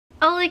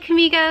Hola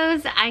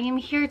Camigos, I am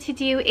here to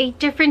do a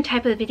different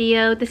type of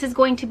video. This is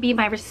going to be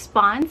my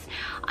response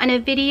on a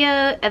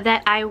video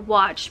that I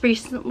watched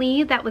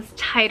recently that was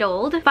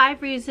titled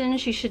 5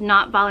 Reasons You Should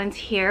Not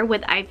Volunteer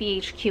with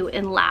IVHQ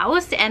in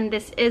Laos, and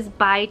this is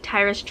by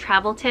Tyra's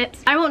Travel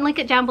Tips. I won't link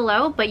it down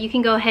below, but you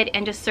can go ahead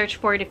and just search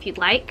for it if you'd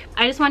like.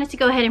 I just wanted to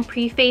go ahead and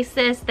preface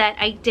this that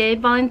I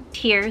did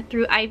volunteer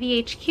through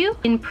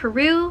IVHQ in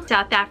Peru,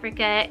 South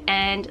Africa,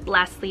 and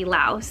lastly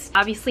Laos.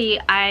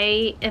 Obviously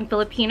I am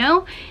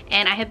Filipino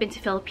and I have been to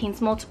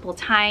Philippines multiple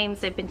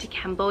times. I've been to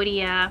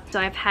Cambodia, so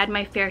I've had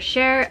my fair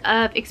share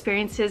of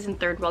experiences in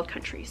third world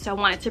countries. So I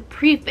wanted to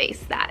preface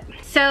that.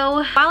 So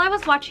while I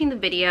was watching the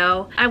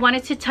video, I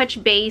wanted to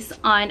touch base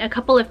on a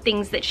couple of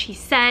things that she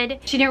said.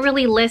 She didn't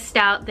really list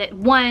out that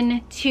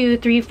 1, 2,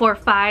 3, 4,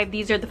 5,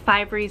 these are the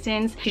 5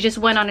 reasons. She just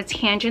went on a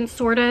tangent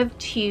sort of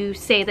to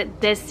say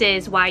that this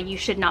is why you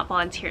should not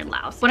volunteer in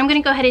Laos. What I'm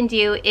gonna go ahead and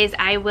do is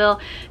I will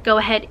go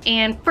ahead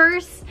and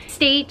first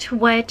state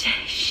what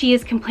she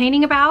is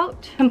complaining about,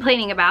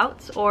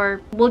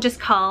 or we'll just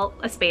call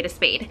a spade a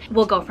spade.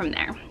 We'll go from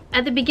there.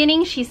 At the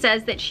beginning, she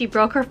says that she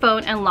broke her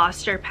phone and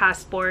lost her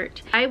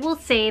passport. I will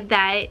say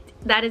that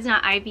that is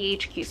not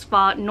IVHQ's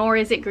fault, nor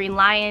is it Green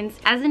Lion's.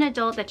 As an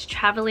adult that's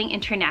traveling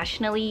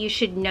internationally, you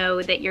should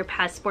know that your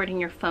passport and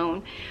your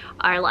phone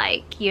are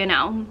like, you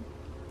know,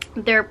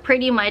 they're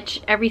pretty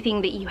much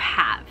everything that you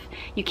have.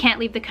 You can't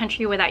leave the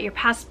country without your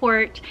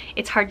passport.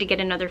 It's hard to get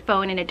another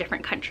phone in a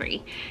different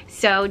country.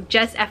 So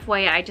just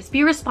FYI, just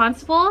be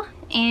responsible.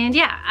 And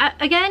yeah,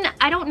 again,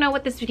 I don't know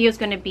what this video is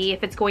going to be,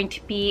 if it's going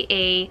to be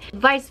a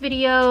advice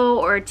video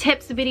or a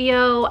tips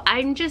video.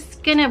 I'm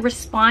just gonna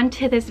respond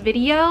to this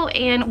video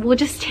and we'll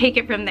just take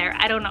it from there.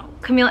 I don't know.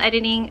 Camille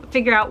editing,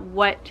 figure out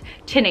what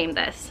to name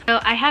this. So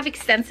I have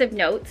extensive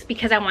notes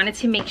because I wanted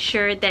to make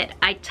sure that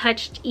I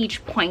touched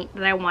each point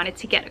that I wanted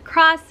to get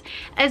across,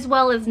 as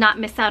well as not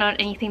miss out on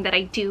anything that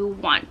I do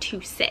want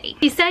to say.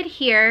 He said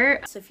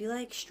here, so if you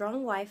like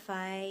strong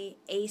Wi-Fi,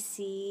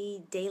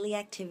 AC, daily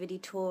activity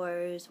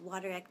tours,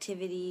 water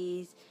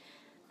activities,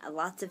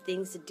 lots of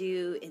things to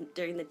do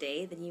during the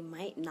day, then you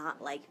might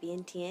not like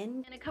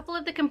Vientiane. And a couple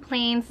of the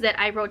complaints that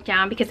I wrote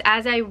down, because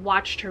as I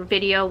watched her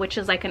video, which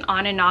is like an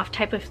on and off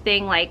type of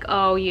thing, like,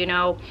 oh, you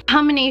know,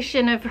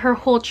 combination of her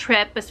whole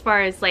trip as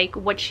far as like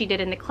what she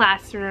did in the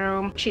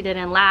classroom, she did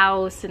in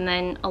Laos, and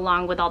then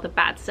along with all the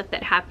bad stuff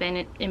that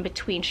happened in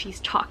between, she's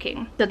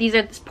talking. So these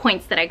are the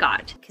points that I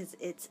got. Because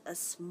it's a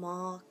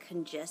small,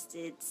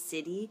 congested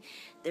city,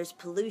 there's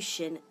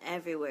pollution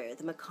everywhere.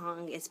 The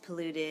Mekong is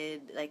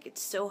polluted. Like,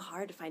 it's so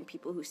hard to find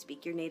people who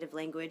speak your native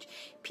language.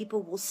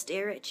 People will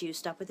stare at you,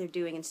 stop what they're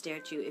doing and stare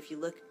at you if you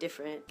look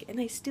different. And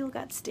I still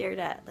got stared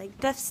at, like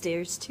death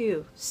stares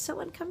too. So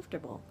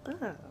uncomfortable.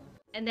 Ugh.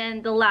 And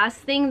then the last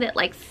thing that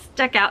like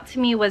stuck out to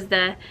me was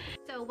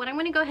so what I'm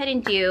going to go ahead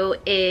and do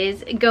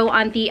is go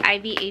on the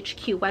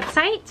IVHQ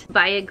website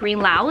via Green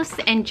Laos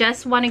and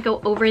just want to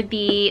go over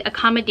the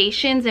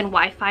accommodations and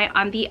Wi-Fi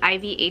on the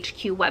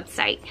IVHQ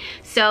website.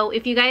 So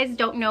if you guys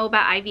don't know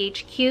about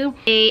IVHQ,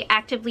 they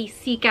actively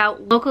seek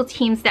out local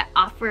teams that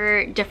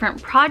offer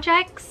different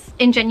projects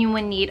in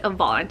genuine need of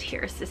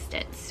volunteer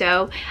assistance.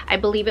 So I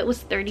believe it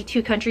was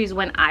 32 countries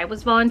when I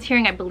was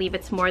volunteering. I believe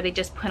it's more. They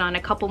just put on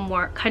a couple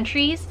more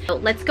countries. So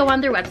let's go on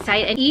their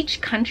website, and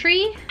each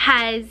country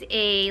has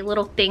a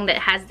little thing that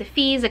has the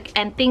fees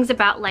and things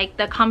about like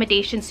the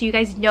accommodation, so you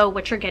guys know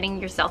what you're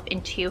getting yourself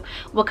into,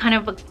 what kind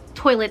of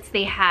toilets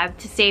they have,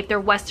 to say if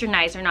they're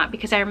westernized or not.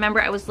 Because I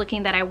remember I was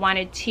looking that I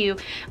wanted to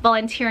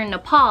volunteer in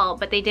Nepal,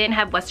 but they didn't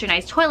have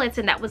westernized toilets,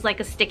 and that was like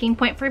a sticking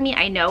point for me.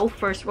 I know,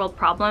 first world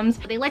problems.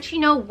 They let you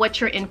know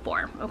what you're in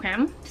for, okay?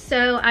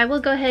 So I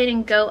will go ahead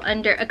and go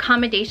under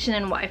accommodation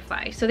and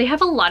Wi-Fi. So they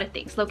have a lot of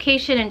things: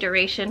 location and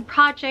duration,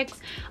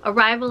 projects,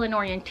 arrival and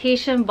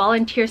orientation,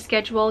 volunteer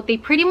schedule. They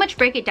pretty much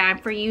break it down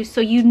for you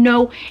so you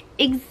know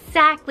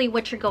exactly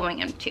what you're going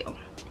into.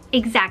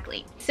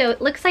 Exactly. So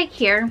it looks like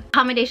here,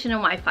 accommodation and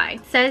Wi-Fi.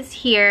 It says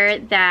here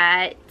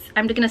that,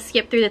 I'm gonna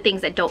skip through the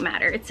things that don't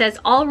matter. It says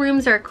all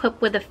rooms are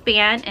equipped with a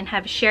fan and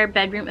have a shared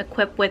bedroom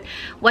equipped with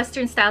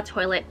Western style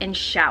toilet and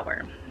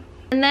shower.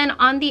 And then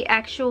on the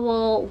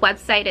actual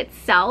website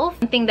itself,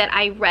 something that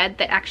I read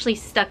that actually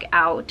stuck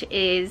out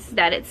is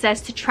that it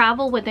says to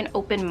travel with an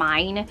open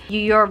mind.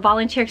 Your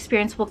volunteer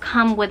experience will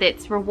come with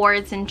its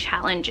rewards and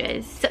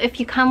challenges. So if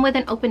you come with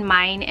an open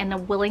mind and a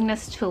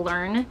willingness to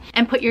learn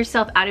and put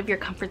yourself out of your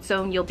comfort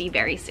zone, you'll be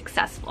very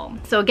successful.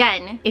 So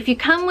again, if you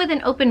come with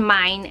an open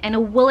mind and a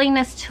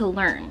willingness to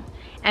learn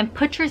and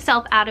put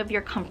yourself out of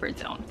your comfort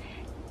zone,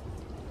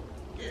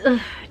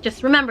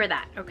 just remember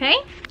that, okay?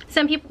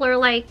 Some people are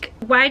like,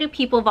 why do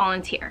people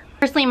volunteer?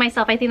 Personally,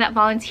 myself, I think that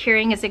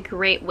volunteering is a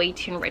great way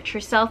to enrich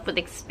yourself with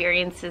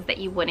experiences that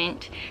you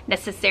wouldn't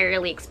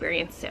necessarily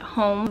experience at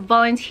home.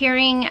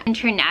 Volunteering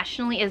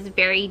internationally is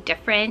very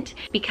different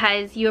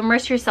because you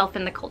immerse yourself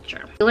in the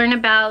culture. You learn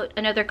about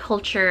another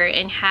culture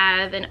and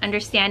have an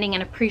understanding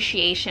and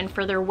appreciation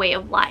for their way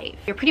of life.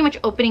 You're pretty much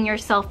opening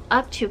yourself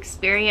up to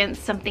experience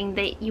something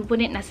that you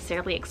wouldn't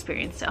necessarily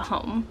experience at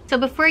home. So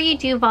before you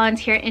do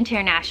volunteer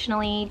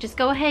internationally, just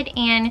go ahead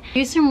and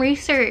do some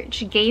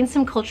research, gain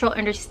some cultural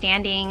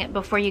understanding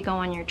before you go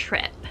on your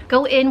trip.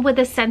 Go in with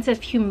a sense of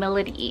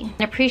humility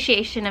and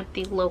appreciation of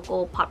the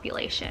local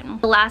population.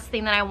 The last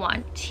thing that I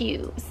want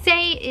to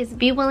say is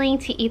be willing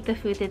to eat the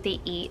food that they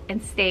eat and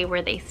stay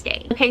where they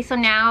stay. Okay, so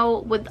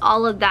now with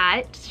all of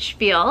that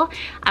spiel,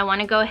 I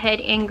want to go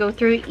ahead and go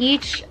through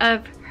each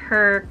of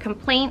her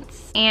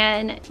complaints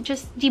and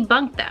just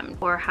debunk them,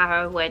 or how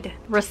I would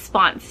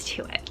respond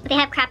to it. They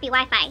have crappy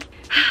Wi-Fi.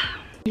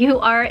 You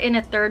are in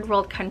a third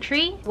world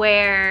country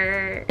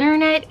where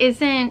internet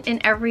isn't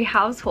in every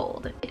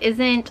household. It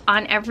isn't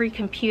on every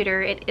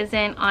computer. It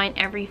isn't on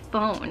every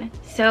phone.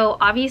 So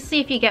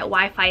obviously if you get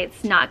Wi-Fi,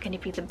 it's not going to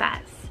be the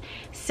best.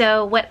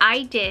 So what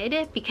I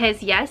did,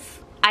 because yes,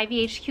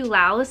 IVHQ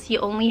Laos, you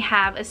only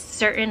have a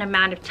certain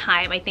amount of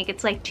time. I think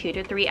it's like 2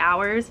 to 3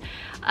 hours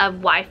of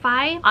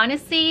Wi-Fi.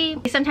 Honestly,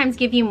 they sometimes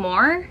give you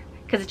more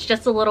because it's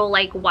just a little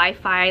like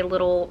Wi-Fi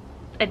little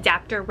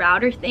adapter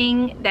router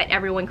thing that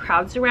everyone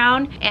crowds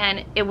around,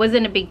 and it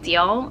wasn't a big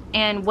deal.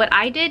 And what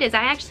I did is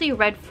I actually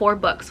read 4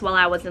 books while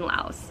I was in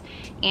Laos,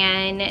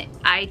 and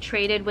I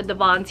traded with the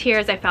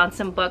volunteers. I found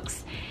some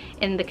books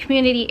in the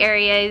community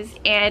areas,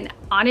 and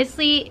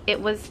honestly it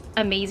was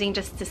amazing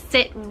just to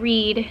sit,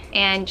 read,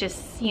 and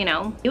just, you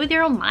know, be with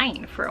your own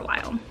mind for a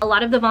while. A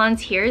lot of the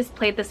volunteers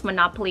played this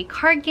Monopoly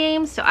card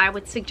game, so I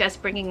would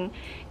suggest bringing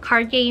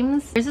card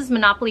games. There's this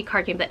Monopoly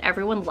card game that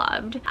everyone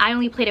loved. I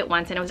only played it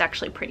once and it was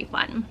actually pretty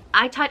fun.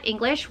 I taught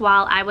English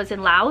while I was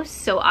in Laos,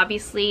 so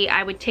obviously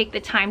I would take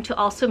the time to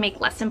also make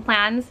lesson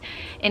plans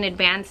in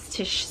advance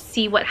to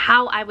see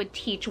how I would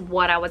teach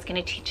what I was going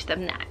to teach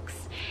them next.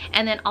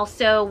 And then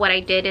also what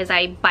I did is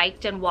I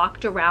biked and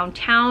walked around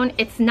town.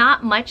 It's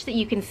not much that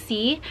you can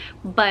see,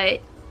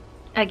 but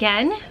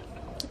again,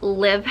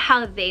 live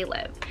how they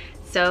live.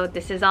 So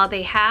this is all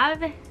they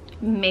have.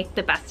 Make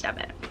the best of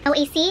it. No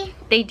AC?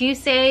 They do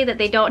say that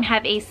they don't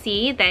have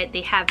AC, that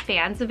they have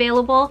fans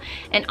available,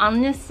 and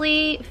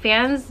honestly,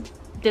 fans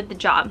did the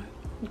job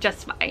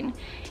just fine.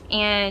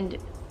 And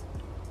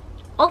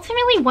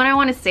ultimately what I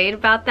want to say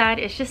about that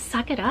is just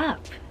suck it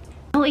up.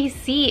 No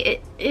AC,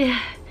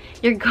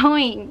 you're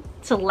going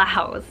to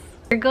Laos.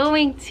 You're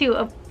going to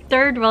a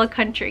third world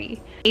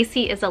country.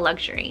 AC is a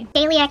luxury.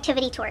 Daily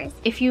activity tours.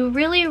 If you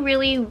really,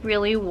 really,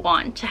 really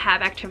want to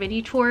have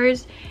activity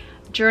tours,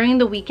 during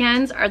the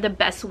weekends are the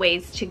best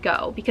ways to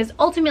go, because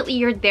ultimately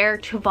you're there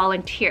to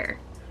volunteer,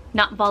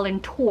 not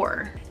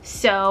volunteer.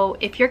 So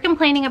if you're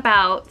complaining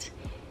about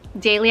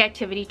daily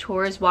activity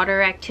tours,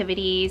 water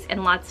activities,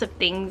 and lots of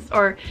things,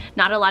 or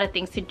not a lot of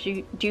things to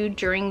do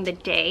during the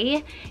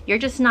day, you're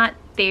just not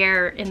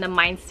there in the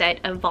mindset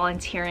of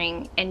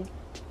volunteering and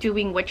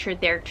doing what you're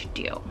there to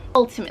do.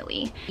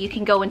 Ultimately, you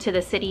can go into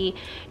the city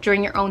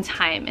during your own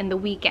time in the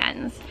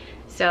weekends.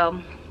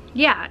 So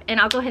yeah, and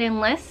I'll go ahead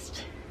and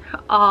list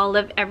all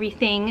of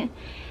everything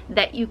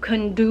that you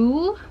can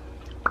do.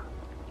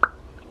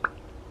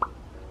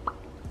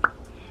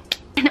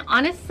 And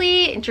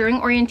honestly, during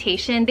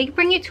orientation, they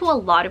bring you to a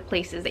lot of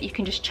places that you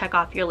can just check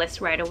off your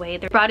list right away.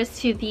 They brought us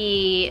to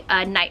the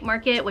night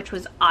market, which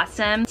was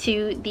awesome,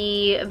 to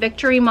the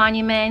Victory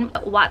Monument,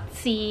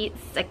 Watsi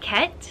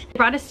Saket. They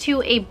brought us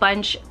to a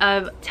bunch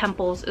of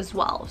temples as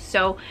well.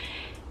 So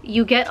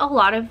you get a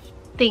lot of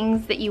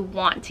things that you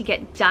want to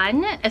get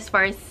done as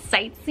far as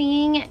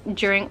sightseeing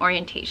during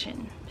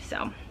orientation.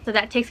 So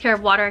that takes care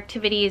of water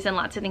activities and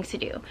lots of things to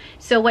do.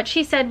 So what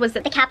she said was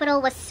that the capital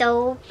was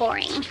so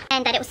boring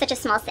and that it was such a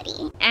small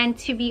city. And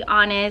to be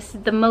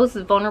honest, the most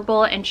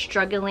vulnerable and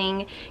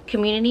struggling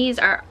communities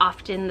are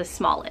often the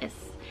smallest.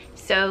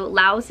 So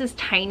Laos is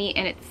tiny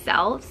in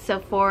itself, so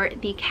for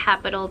the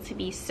capital to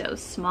be so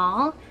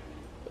small,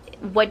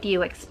 what do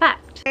you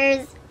expect?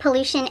 There's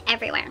pollution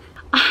everywhere.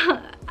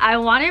 I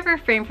want to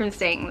refrain from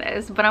saying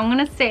this, but I'm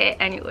gonna say it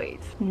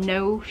anyways.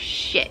 No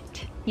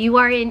shit. You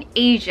are in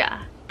Asia,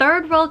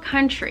 third world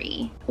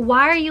country.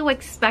 Why are you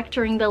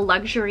expecting the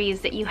luxuries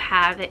that you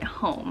have at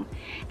home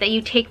that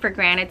you take for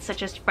granted,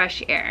 such as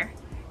fresh air?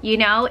 You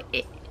know,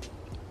 it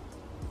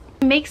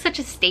make such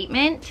a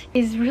statement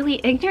is really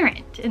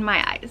ignorant in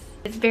my eyes.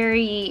 It's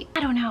very,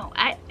 I don't know.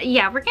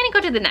 Yeah, we're gonna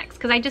go to the next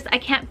because I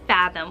can't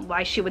fathom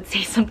why she would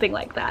say something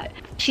like that.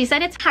 She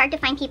said it's hard to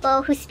find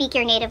people who speak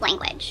your native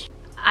language.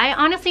 I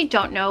honestly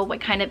don't know what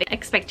kind of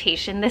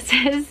expectation this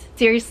is.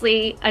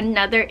 Seriously,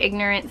 another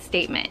ignorant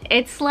statement.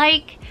 It's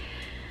like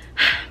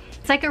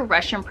a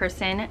Russian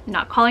person,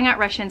 not calling out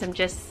Russians, I'm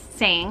just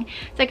saying.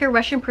 It's like a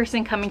Russian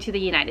person coming to the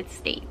United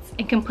States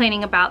and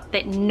complaining about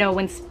that no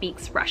one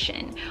speaks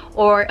Russian,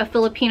 or a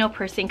Filipino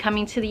person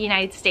coming to the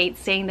United States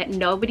saying that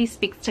nobody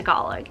speaks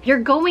Tagalog. You're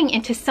going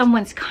into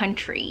someone's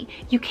country.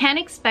 You can't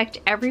expect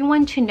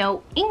everyone to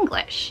know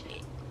English.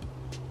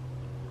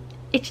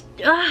 It's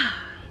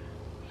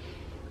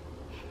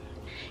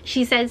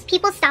She says,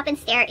 people stop and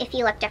stare if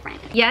you look different.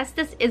 Yes,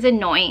 this is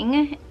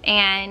annoying,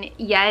 and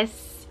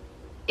yes,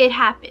 it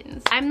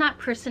happens. I'm not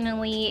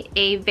personally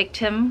a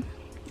victim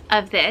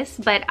of this,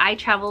 but I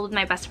traveled with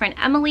my best friend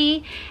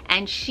Emily,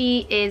 and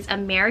she is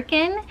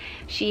American.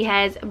 She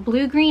has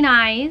blue-green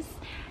eyes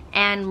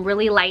and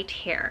really light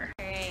hair.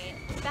 All right,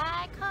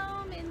 back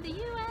home in the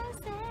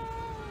USA.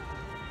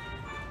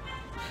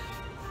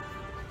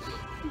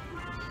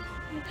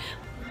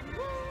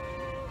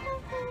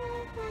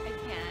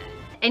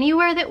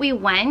 Anywhere that we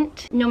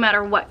went, no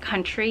matter what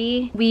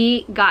country,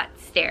 we got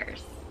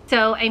stares.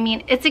 So, I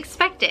mean, it's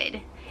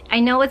expected. I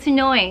know it's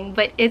annoying,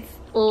 but it's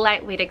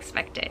lightweight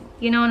expected.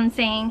 You know what I'm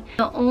saying?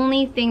 The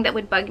only thing that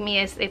would bug me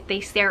is if they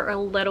stare a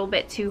little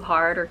bit too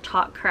hard or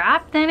talk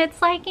crap, then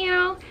it's like, you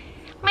know,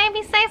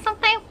 maybe say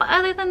something, but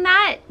other than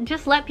that,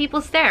 just let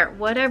people stare.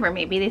 Whatever,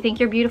 maybe they think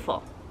you're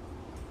beautiful.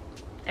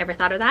 Ever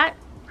thought of that?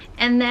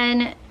 And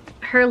then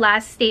her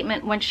last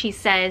statement when she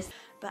says,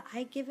 but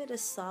I give it a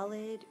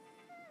solid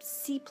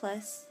C+,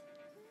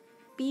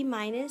 B-,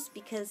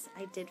 because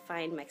I did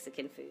find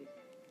Mexican food.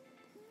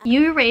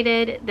 you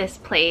rated this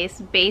place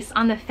based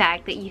on the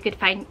fact that you could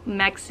find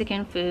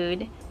Mexican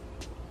food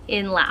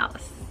in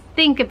Laos.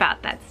 Think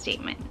about that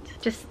statement.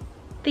 Just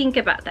think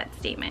about that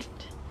statement.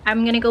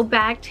 I'm gonna go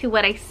back to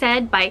what I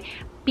said by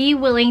be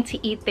willing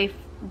to eat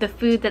the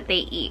food that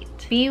they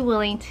eat. Be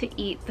willing to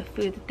eat the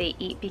food that they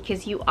eat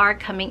because you are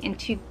coming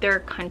into their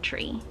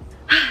country.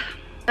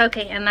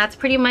 Okay, and that's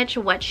pretty much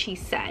what she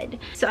said.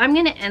 So I'm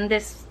gonna end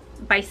this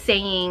by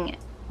saying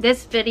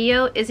this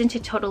video isn't to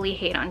totally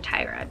hate on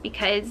Tyra,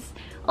 because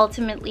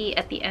ultimately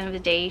at the end of the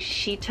day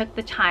she took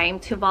the time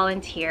to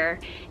volunteer,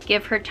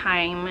 give her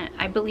time.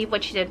 I believe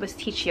what she did was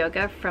teach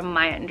yoga from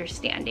my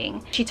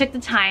understanding. She took the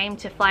time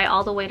to fly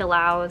all the way to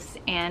Laos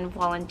and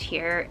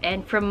volunteer,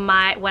 and from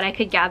what I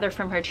could gather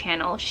from her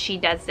channel, she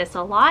does this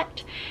a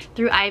lot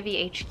through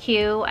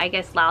IVHQ. I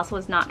guess Laos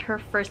was not her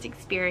first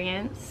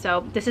experience,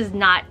 so this is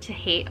not to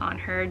hate on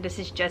her. This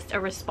is just a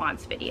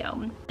response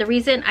video. The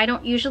reason I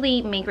don't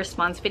usually make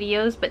response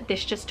videos, but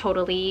this just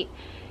totally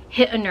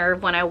hit a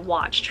nerve when I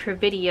watched her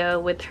video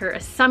with her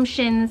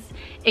assumptions,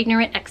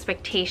 ignorant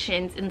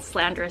expectations, and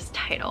slanderous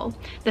title.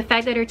 The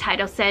fact that her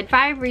title said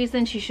 5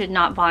 reasons you should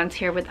not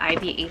volunteer with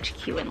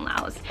IVHQ in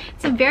Laos.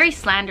 It's a very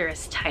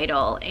slanderous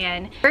title,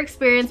 and her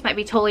experience might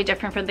be totally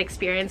different from the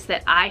experience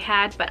that I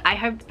had, but I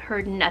have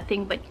heard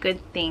nothing but good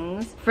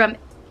things from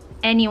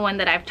anyone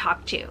that I've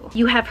talked to.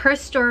 You have her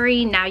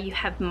story, now you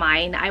have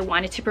mine. I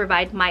wanted to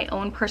provide my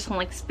own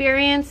personal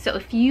experience. So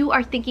if you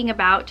are thinking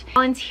about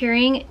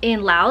volunteering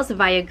in Laos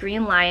via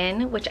Green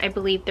Lion, which I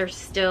believe they're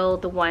still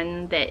the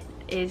one that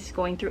is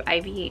going through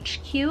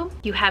IVHQ,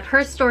 you have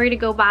her story to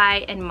go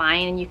by and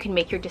mine, and you can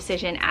make your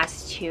decision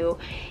as to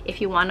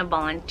if you want to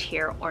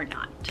volunteer or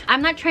not.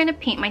 I'm not trying to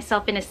paint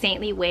myself in a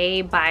saintly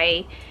way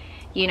by,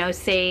 you know,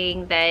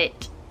 saying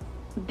that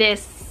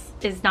this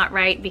is not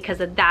right because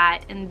of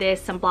that and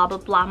this and blah blah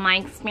blah, my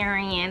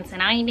experience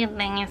and I did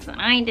this and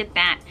I did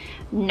that.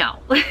 No.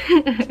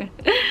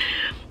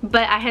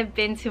 But I have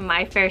been to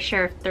my fair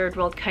share of third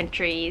world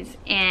countries,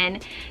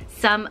 and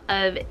some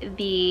of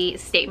the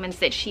statements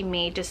that she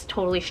made just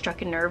totally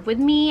struck a nerve with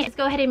me. Let's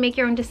go ahead and make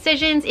your own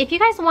decisions. If you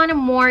guys want a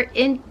more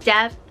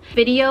in-depth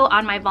video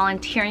on my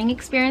volunteering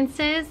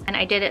experiences, and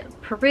I did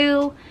it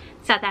Peru,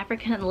 South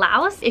Africa, and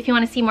Laos. If you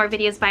want to see more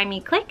videos by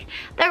me, click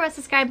the red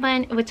subscribe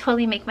button. It would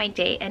totally make my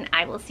day, and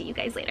I will see you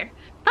guys later.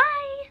 Bye!